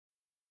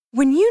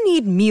When you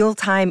need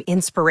mealtime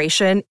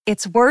inspiration,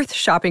 it's worth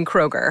shopping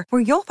Kroger,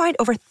 where you'll find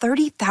over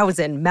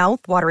 30,000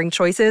 mouth-watering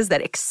choices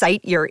that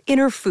excite your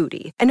inner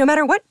foodie. And no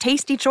matter what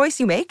tasty choice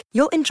you make,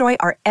 you'll enjoy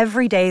our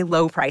everyday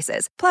low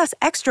prices, plus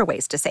extra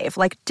ways to save,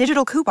 like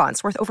digital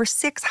coupons worth over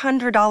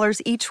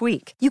 $600 each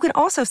week. You can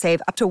also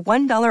save up to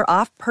 $1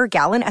 off per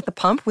gallon at the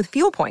pump with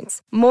fuel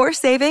points. More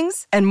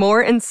savings and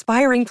more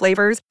inspiring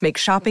flavors make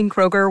shopping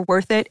Kroger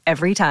worth it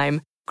every time.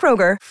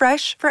 Kroger,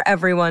 fresh for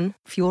everyone.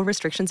 Fuel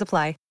restrictions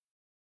apply.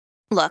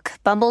 Look,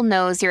 Bumble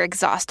knows you're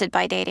exhausted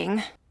by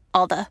dating.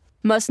 All the,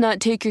 must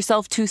not take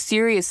yourself too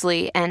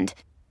seriously, and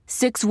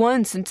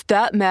 6'1" since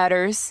that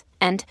matters,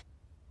 and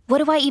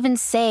what do I even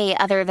say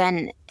other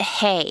than,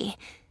 hey?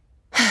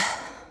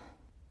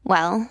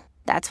 Well,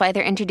 that's why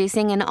they're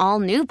introducing an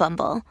all-new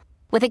Bumble,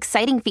 with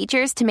exciting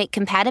features to make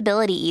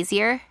compatibility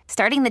easier,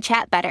 starting the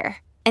chat better,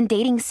 and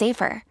dating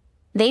safer.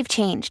 They've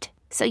changed,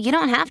 so you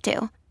don't have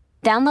to.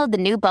 Download the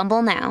new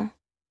Bumble now.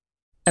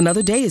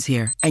 Another day is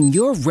here, and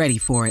you're ready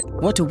for it.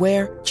 What to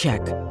wear? Check.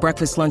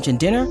 Breakfast, lunch, and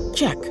dinner?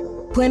 Check.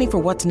 Planning for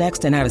what's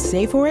next and how to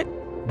save for it?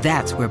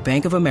 That's where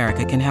Bank of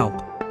America can help.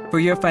 For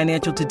your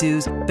financial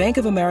to-dos, Bank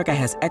of America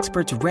has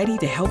experts ready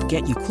to help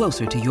get you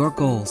closer to your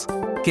goals.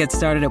 Get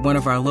started at one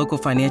of our local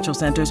financial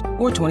centers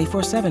or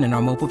 24/7 in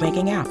our mobile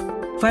banking app.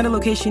 Find a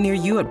location near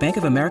you at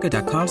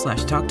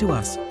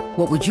bankofamerica.com/talktous.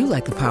 What would you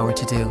like the power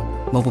to do?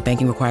 Mobile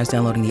banking requires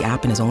downloading the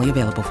app and is only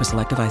available for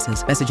select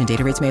devices. Message and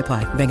data rates may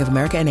apply. Bank of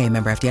America N.A.,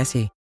 member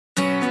FDIC.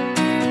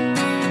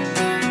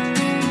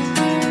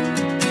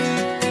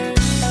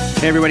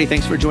 Hey everybody,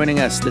 thanks for joining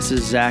us. This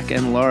is Zach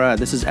and Laura.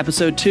 This is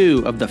episode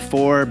 2 of the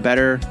 4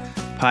 Better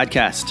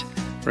podcast.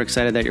 We're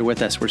excited that you're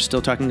with us. We're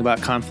still talking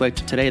about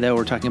conflict. Today, though,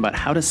 we're talking about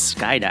how to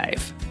skydive.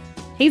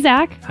 Hey,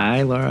 Zach.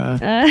 Hi, Laura.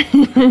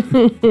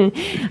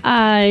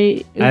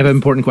 I have an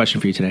important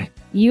question for you today.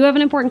 You have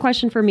an important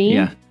question for me?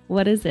 Yeah.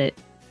 What is it?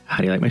 How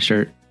do you like my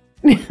shirt?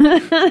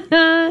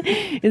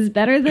 It's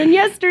better than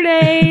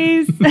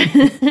yesterday's.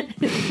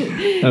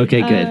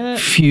 Okay, good.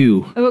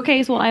 Phew.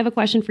 Okay, so I have a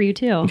question for you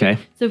too. Okay.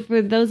 So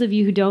for those of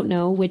you who don't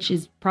know, which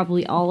is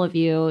probably all of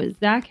you,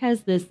 Zach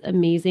has this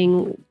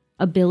amazing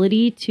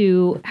ability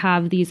to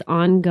have these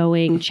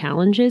ongoing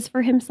challenges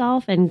for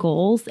himself and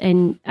goals.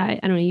 And I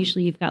don't know,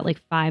 usually you've got like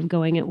 5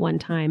 going at one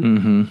time.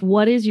 Mm-hmm.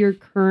 What is your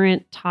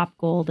current top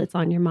goal that's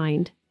on your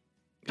mind?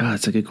 Oh,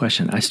 that's a good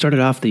question. I started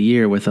off the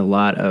year with a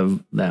lot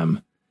of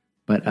them,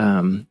 but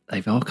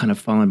they've all kind of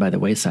fallen by the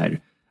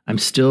wayside. I'm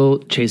still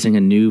chasing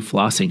a new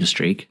flossing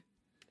streak.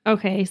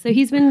 Okay, so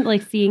he's been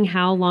like seeing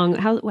how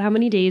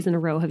many days in a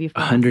row have you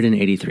flossed?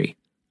 183.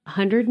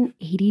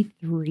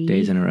 183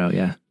 days in a row,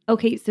 yeah.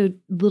 Okay, so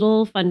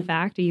little fun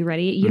fact. Are you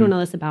ready? You don't know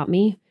this about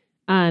me.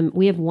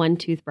 We have one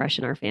toothbrush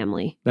in our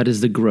family. That is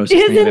the grossest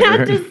thing I've ever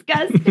heard. Isn't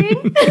that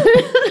disgusting?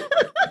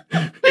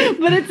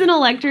 But it's an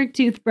electric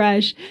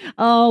toothbrush.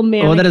 Oh,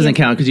 man. Oh, that doesn't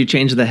count because you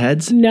changed the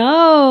heads?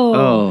 No.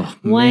 Oh,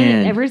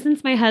 man. Ever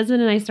since my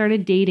husband and I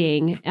started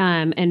dating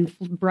and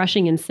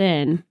brushing in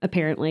sin,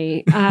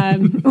 apparently,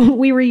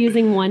 we were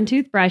using one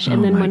toothbrush.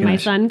 And then when my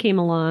son came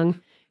along,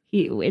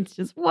 it's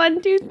just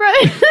one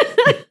toothbrush.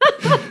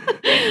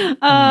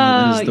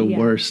 That is the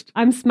worst.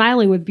 I'm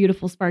smiling with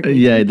beautiful sparkling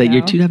teeth. That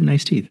your teeth have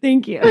nice teeth.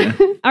 Thank you. Yeah.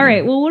 All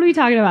right. Well, what are we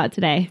talking about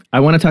today? I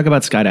want to talk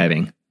about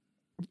skydiving.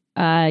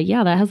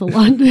 Yeah, that has a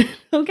lot.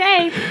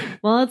 Okay.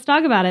 Well, let's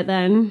talk about it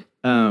then.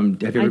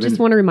 I just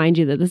want to remind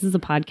you that this is a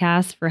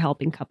podcast for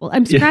helping couples.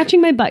 I'm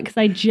scratching my butt because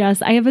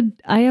I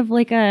have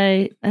like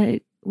a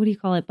what do you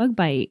call it? Bug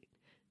bite.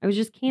 I was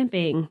just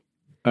camping.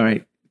 All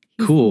right.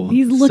 Cool.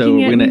 He's looking so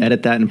we're at going to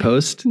edit that in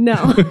post?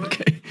 No.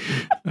 Okay.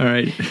 All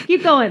right.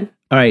 Keep going.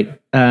 All right.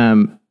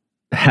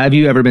 Have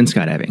you ever been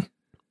skydiving?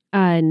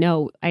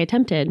 No, I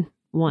attempted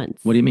once.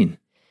 What do you mean?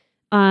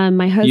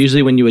 My husband.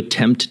 Usually when you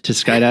attempt to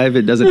skydive,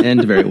 it doesn't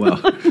end very well.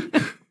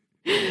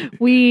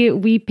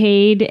 We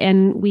paid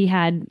and we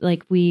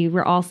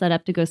were all set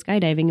up to go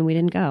skydiving and we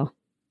didn't go.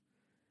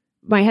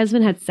 My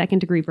husband had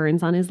 2nd-degree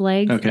burns on his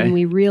legs, and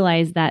we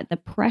realized that the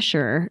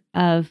pressure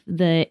of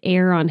the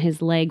air on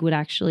his leg would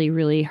actually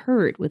really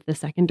hurt with the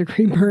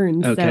 2nd-degree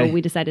burns. Okay. So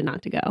we decided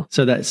not to go.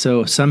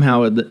 So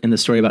somehow in the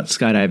story about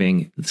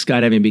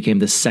skydiving became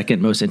the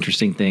second most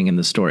interesting thing in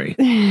the story.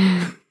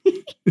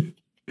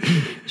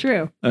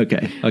 True.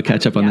 Okay. I'll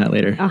catch up on that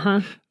later. Uh-huh.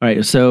 All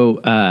right.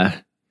 So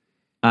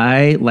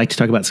I like to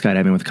talk about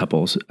skydiving with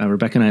couples.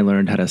 Rebecca and I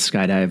learned how to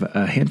skydive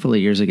a handful of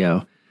years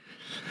ago.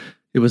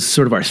 It was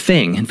sort of our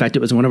thing. In fact, it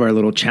was one of our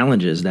little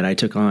challenges that I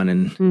took on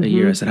in a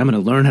year. I said, I'm going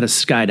to learn how to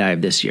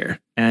skydive this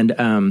year.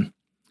 And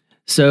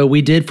so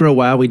we did for a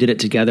while. We did it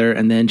together.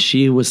 And then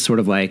she was sort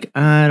of like,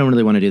 I don't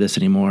really want to do this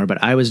anymore.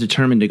 But I was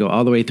determined to go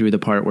all the way through the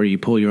part where you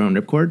pull your own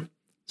ripcord.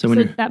 So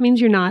that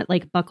means you're not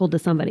like buckled to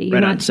somebody.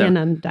 You're not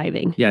tandem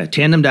diving. Yeah,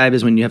 tandem dive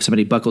is when you have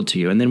somebody buckled to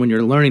you. And then when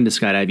you're learning to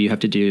skydive, you have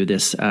to do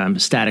this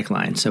static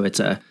line. So it's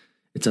a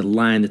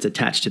line that's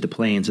attached to the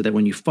plane so that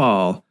when you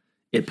fall,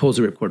 it pulls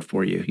a ripcord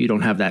for you. You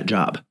don't have that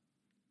job.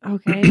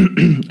 Okay.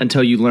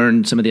 Until you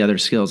learn some of the other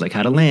skills, like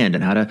how to land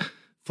and how to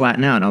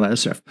flatten out and all that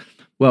stuff.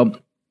 Well,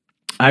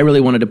 I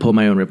really wanted to pull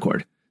my own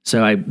ripcord.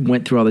 So I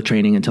went through all the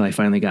training until I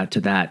finally got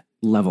to that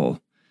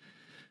level.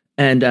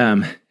 And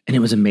it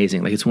was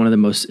amazing. Like it's one of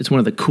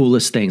the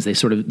coolest things.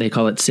 They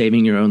call it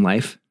saving your own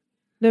life.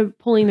 They're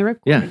pulling the ripcord.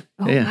 Yeah.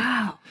 Oh, yeah.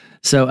 Wow.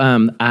 So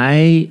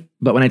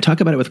but when I talk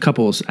about it with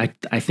couples,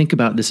 I think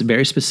about this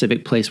very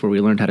specific place where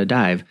we learned how to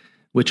dive,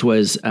 which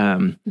was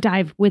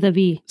dive with a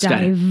V.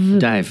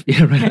 Dive.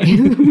 Yeah, right.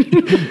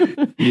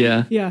 Okay.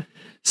 Yeah. Yeah.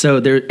 So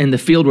there in the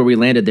field where we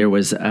landed, there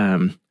was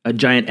a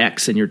giant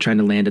X, and you're trying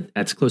to land it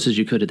as close as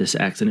you could to this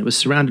X, and it was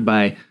surrounded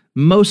by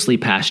mostly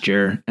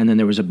pasture, and then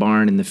there was a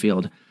barn in the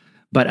field.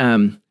 But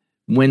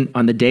when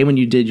on the day when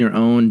you did your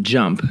own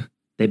jump,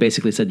 they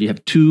basically said you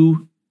have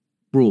two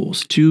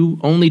rules,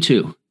 only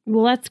two.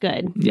 Well, that's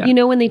good. Yeah. You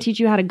know, when they teach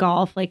you how to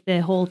golf, like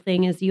the whole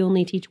thing is you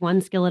only teach one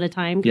skill at a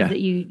time because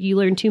you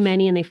learn too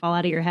many and they fall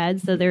out of your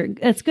head. So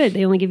that's good.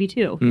 They only give you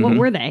two. Mm-hmm. What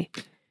were they?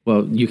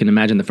 Well, you can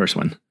imagine the first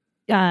one.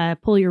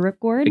 Pull your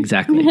ripcord.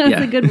 Exactly.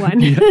 That's a good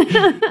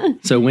one.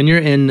 So when you're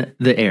in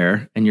the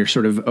air and you're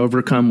sort of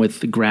overcome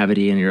with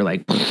gravity and you're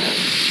like,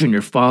 and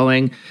you're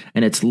falling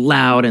and it's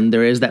loud and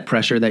there is that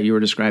pressure that you were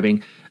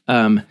describing,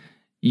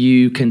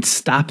 you can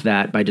stop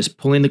that by just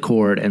pulling the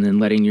cord and then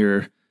letting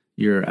your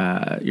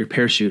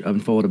parachute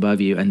unfold above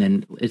you. And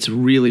then it's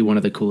really one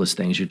of the coolest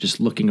things. You're just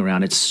looking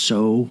around. It's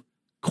so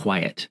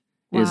quiet.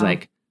 Wow. It is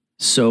like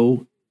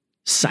so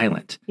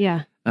silent.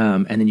 Yeah.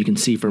 And then you can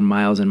see for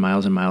miles and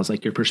miles and miles,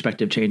 like your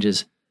perspective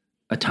changes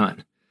a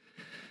ton.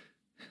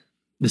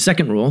 The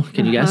second rule,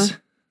 can you guess?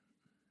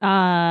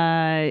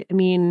 I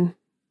mean,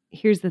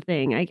 here's the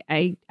thing.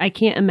 I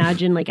can't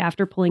imagine like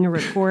after pulling a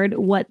ripcord,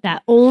 what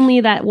that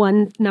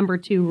one number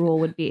 2 rule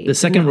would be. The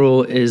second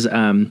rule is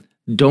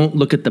don't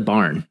look at the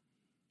barn.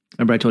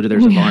 Remember I told you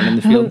there's a barn in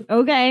the field?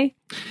 Okay.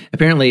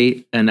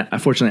 Apparently, and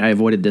unfortunately I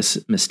avoided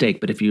this mistake,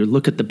 but if you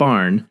look at the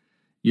barn,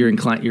 you're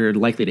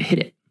likely to hit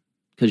it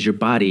because your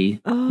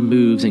body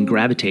moves and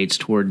gravitates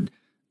toward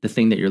the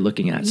thing that you're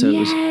looking at. So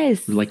it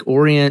was like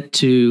orient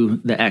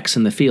to the X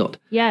in the field.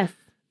 Yes.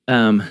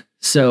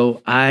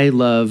 So I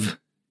love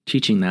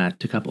teaching that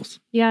to couples.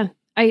 Yeah.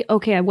 I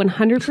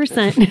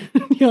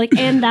 100%. You're like,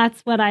 and that's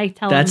what I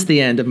tell them. That's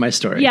the end of my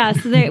story. Yeah.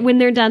 So when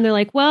they're done, they're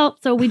like, well,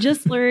 so we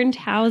just learned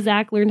how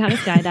Zach learned how to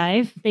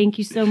skydive. Thank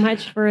you so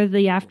much for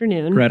the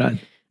afternoon. Right on.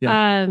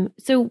 Yeah.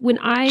 So when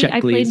I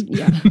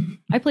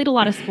played a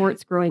lot of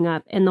sports growing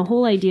up, and the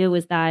whole idea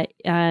was that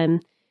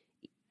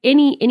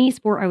any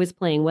sport I was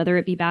playing, whether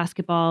it be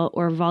basketball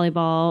or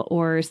volleyball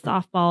or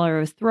softball or I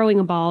was throwing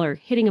a ball or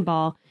hitting a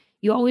ball,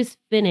 you always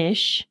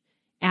finish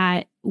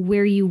at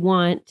where you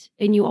want,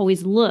 and you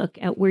always look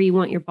at where you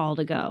want your ball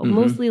to go. Mm-hmm.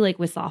 Mostly like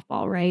with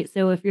softball, right?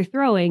 So if you're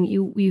throwing,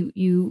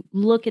 you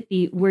look at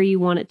where you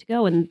want it to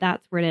go, and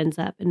that's where it ends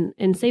up.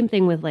 And same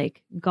thing with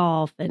like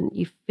golf, and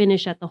you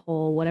finish at the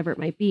hole, whatever it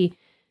might be.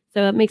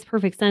 So it makes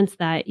perfect sense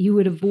that you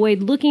would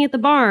avoid looking at the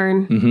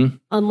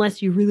barn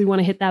unless you really want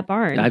to hit that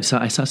barn. I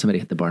saw somebody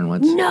hit the barn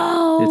once.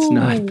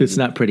 No, it's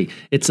not pretty.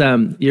 It's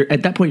you're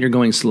at that point you're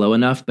going slow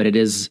enough, but it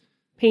is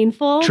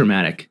painful,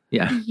 traumatic.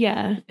 Yeah.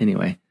 Yeah.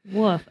 Anyway.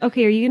 Woof.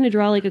 Okay, are you going to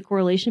draw like a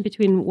correlation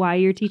between why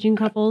you're teaching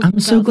couples? I'm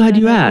so glad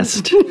you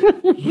asked.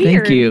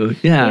 Thank you.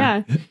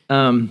 Yeah.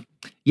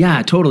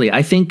 Yeah, totally.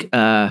 I think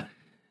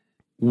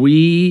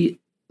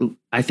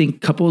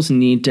couples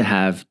need to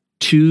have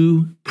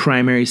 2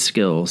 primary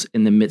skills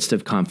in the midst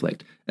of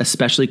conflict,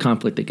 especially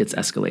conflict that gets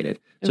escalated.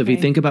 So if you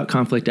think about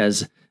conflict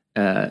as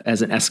an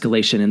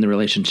escalation in the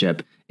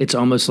relationship, it's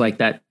almost like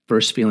that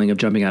first feeling of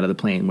jumping out of the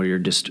plane where you're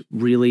just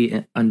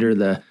really under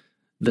the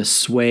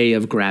sway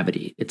of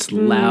gravity. It's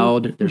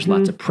loud. There's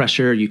lots of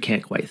pressure. You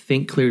can't quite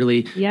think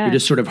clearly. Yeah. You're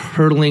just sort of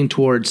hurtling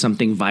towards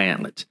something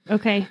violent.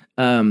 Okay.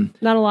 Not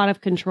a lot of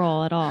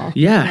control at all.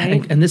 Yeah.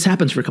 Right? And this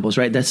happens for couples,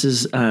 right? This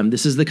is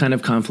the kind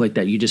of conflict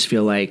that you just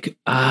feel like,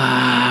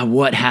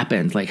 what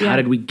happened? Like, how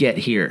did we get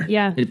here?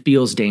 Yeah. It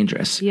feels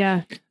dangerous.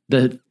 Yeah.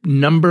 The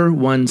number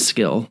one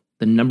skill,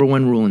 the number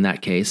one rule in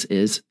that case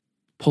is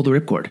pull the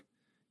ripcord.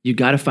 You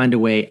got to find a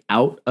way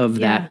out of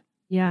that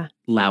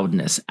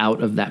loudness,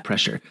 out of that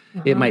pressure.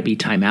 It might be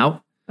time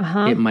out.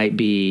 It might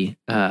be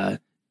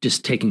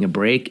just taking a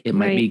break. It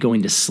might be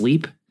going to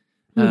sleep.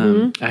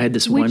 I had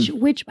this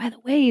which by the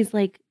way is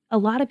like a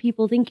lot of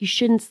people think you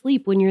shouldn't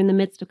sleep when you're in the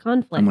midst of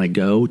conflict. I'm like,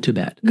 go to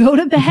bed. Go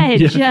to bed.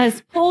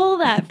 Just pull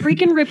that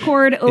freaking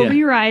ripcord over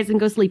your eyes and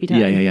go sleepy time.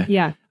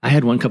 Yeah. I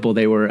had one couple,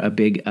 they were a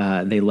big,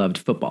 they loved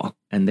football,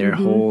 and their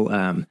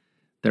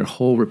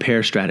whole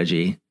repair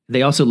strategy,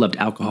 they also loved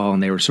alcohol,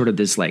 and they were sort of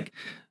this like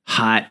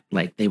hot,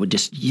 like they would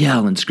just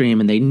yell and scream,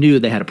 and they knew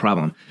they had a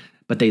problem,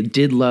 but they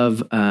did love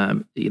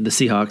the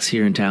Seahawks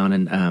here in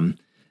town.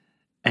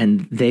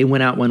 And they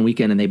went out one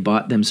weekend and they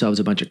bought themselves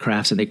a bunch of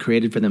crafts, and they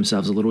created for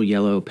themselves little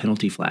yellow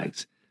penalty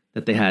flags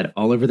that they had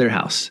all over their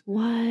house.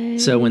 What?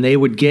 So when they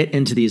would get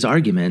into these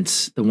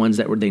arguments, the ones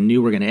that they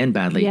knew were going to end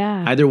badly,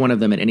 either one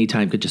of them at any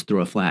time could just throw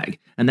a flag,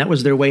 and that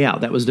was their way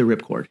out. That was their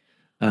ripcord.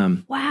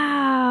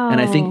 Wow. And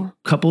I think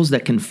couples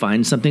that can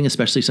find something,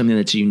 especially something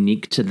that's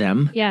unique to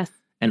them,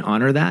 and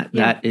honor that,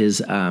 that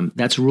is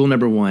that's rule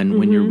number 1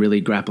 when you're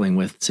really grappling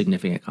with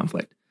significant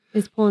conflict.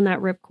 Is pulling that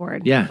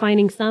ripcord. Yeah.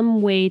 Finding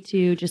some way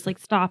to just like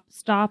stop.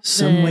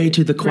 Some way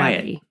to the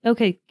gravity. quiet.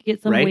 Okay.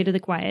 Get some way to the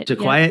quiet. To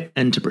quiet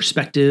and to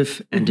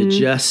perspective and to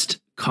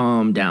just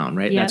calm down,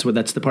 right? Yep.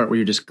 That's the part where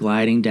you're just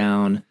gliding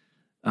down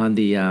on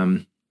the,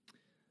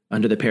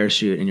 under the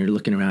parachute and you're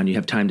looking around. You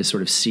have time to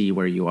sort of see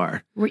where you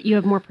are. You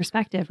have more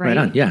perspective, right? Right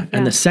on. Yeah.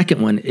 And the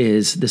second one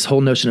is this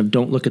whole notion of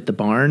don't look at the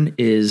barn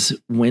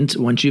is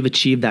once you've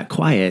achieved that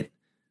quiet,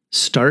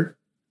 start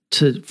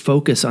to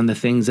focus on the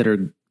things that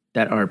are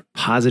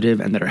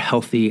positive and that are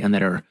healthy and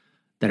that are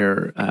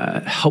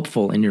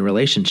helpful in your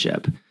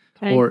relationship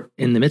or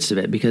in the midst of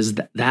it, because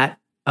that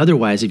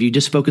otherwise, if you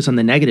just focus on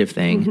the negative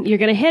thing, you're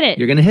going to hit it.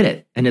 You're going to hit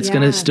it, and it's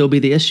going to still be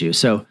the issue.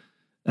 So,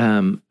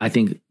 I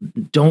think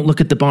don't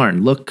look at the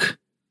barn. Look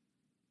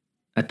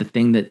at the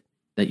thing that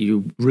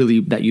you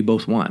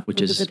both want,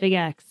 which is the big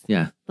X.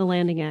 Yeah, the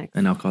landing X,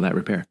 and I'll call that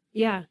repair.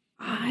 Yeah.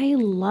 I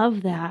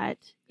love that.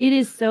 It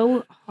is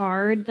so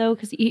hard though,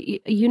 because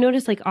you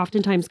notice like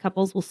oftentimes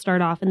couples will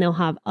start off and they'll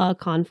have a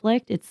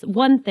conflict. It's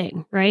one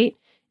thing, right?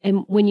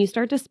 And when you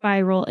start to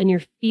spiral and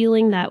you're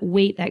feeling that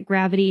weight, that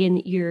gravity, and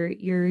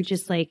you're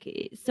just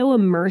like so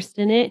immersed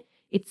in it,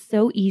 it's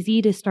so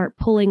easy to start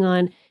pulling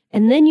on.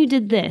 And then you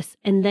did this,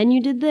 and then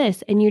you did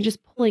this, and you're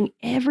just pulling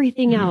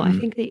everything out. I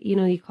think that,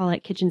 you call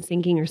that kitchen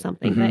sinking or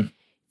something, but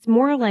it's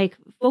more like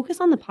focus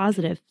on the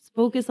positive.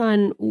 Focus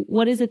on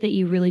what is it that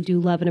you really do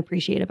love and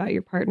appreciate about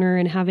your partner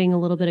and having a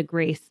little bit of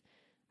grace.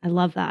 I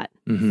love that.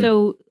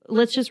 So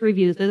let's just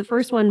review. The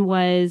first one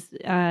was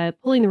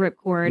pulling the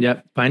ripcord.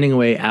 Yep. Finding a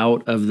way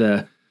out of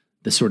the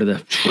sort of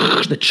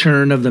the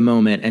churn of the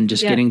moment and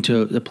just getting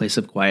to the place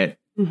of quiet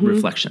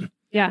reflection.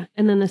 Yeah.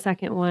 And then the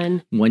second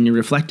one. When you're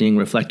reflecting,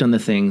 reflect on the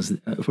things,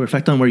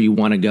 reflect on where you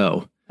want to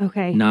go.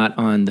 Okay. Not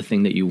on the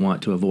thing that you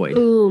want to avoid.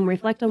 Boom.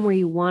 Reflect on where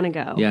you want to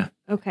go. Yeah.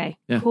 Okay.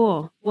 Yeah.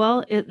 Cool.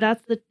 Well,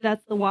 that's the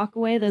walk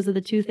away. Those are the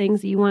two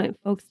things that you want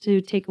folks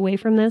to take away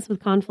from this with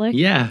conflict.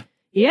 Yeah.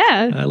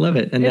 Yeah. I love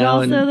it. And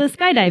also the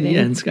skydiving.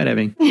 Yeah, and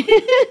skydiving.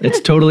 It's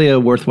totally a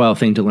worthwhile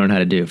thing to learn how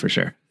to do for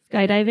sure.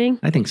 Skydiving?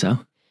 I think so.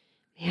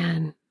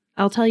 Man,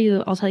 I'll tell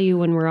you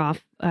when we're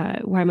off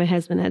why my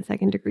husband had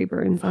 2nd-degree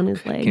burns on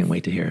his legs. Can't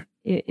wait to hear.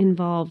 It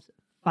involved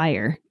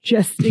fire,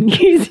 just in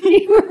case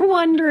you were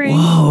wondering.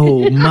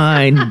 Whoa,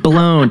 mind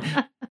blown.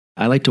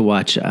 I like to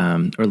watch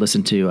or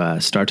listen to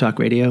Star Talk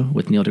Radio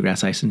with Neil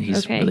deGrasse Tyson.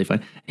 He's really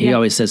fun. He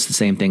always says the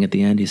same thing at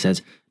the end. He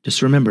says,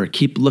 just remember,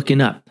 keep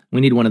looking up. We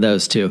need one of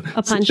those too.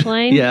 A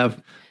punchline? Yeah.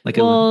 Like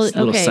a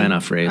little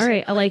sign-off phrase. All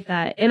right. I like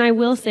that. And I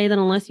will say that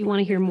unless you want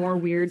to hear more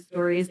weird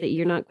stories that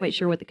you're not quite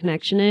sure what the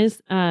connection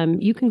is,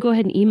 you can go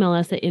ahead and email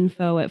us at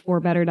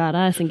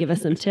info@forbetter.us and give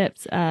us some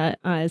tips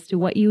as to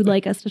what you'd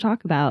like us to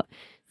talk about.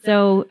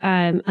 So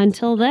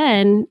until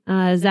then,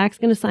 Zach's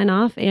going to sign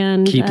off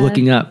and keep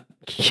looking up.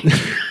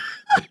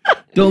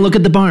 Don't look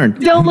at the barn.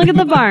 Don't look at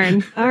the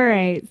barn. All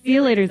right. See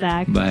you later,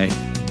 Zach. Bye.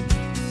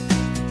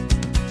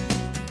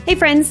 Hey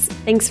friends,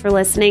 thanks for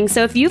listening.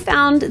 So if you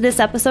found this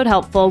episode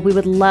helpful, we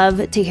would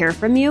love to hear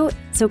from you.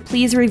 So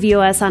please review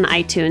us on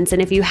iTunes.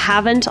 And if you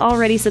haven't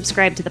already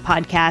subscribed to the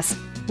podcast,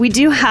 we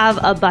do have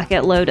a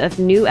bucket load of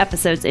new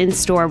episodes in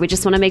store. We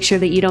just want to make sure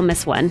that you don't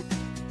miss one.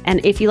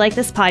 And if you like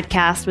this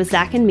podcast with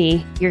Zach and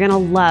me, you're going to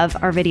love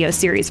our video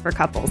series for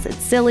couples. It's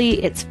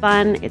silly, it's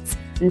fun, it's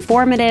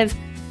informative.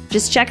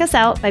 Just check us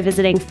out by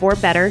visiting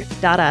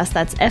forbetter.us.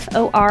 That's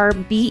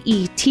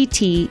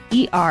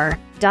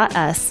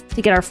FORBETTER.us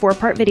to get our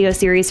 4-part video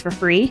series for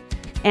free.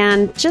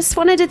 And just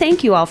wanted to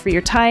thank you all for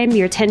your time,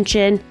 your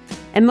attention,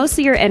 and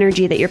mostly your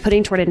energy that you're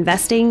putting toward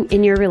investing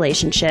in your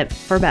relationship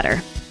for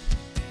better.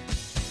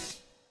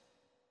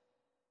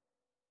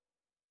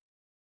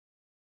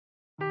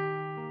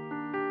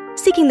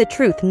 Seeking the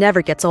truth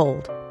never gets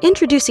old.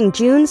 Introducing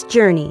June's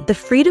Journey, the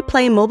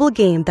free-to-play mobile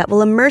game that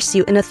will immerse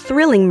you in a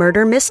thrilling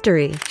murder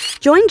mystery.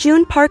 Join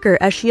June Parker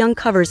as she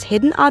uncovers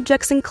hidden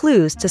objects and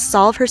clues to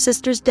solve her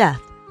sister's death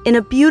in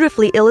a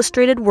beautifully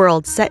illustrated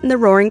world set in the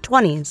Roaring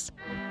 20s.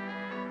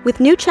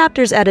 With new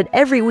chapters added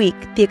every week,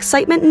 the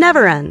excitement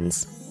never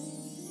ends.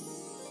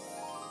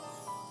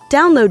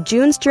 Download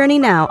June's Journey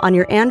now on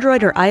your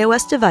Android or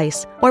iOS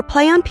device or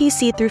play on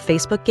PC through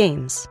Facebook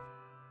Games.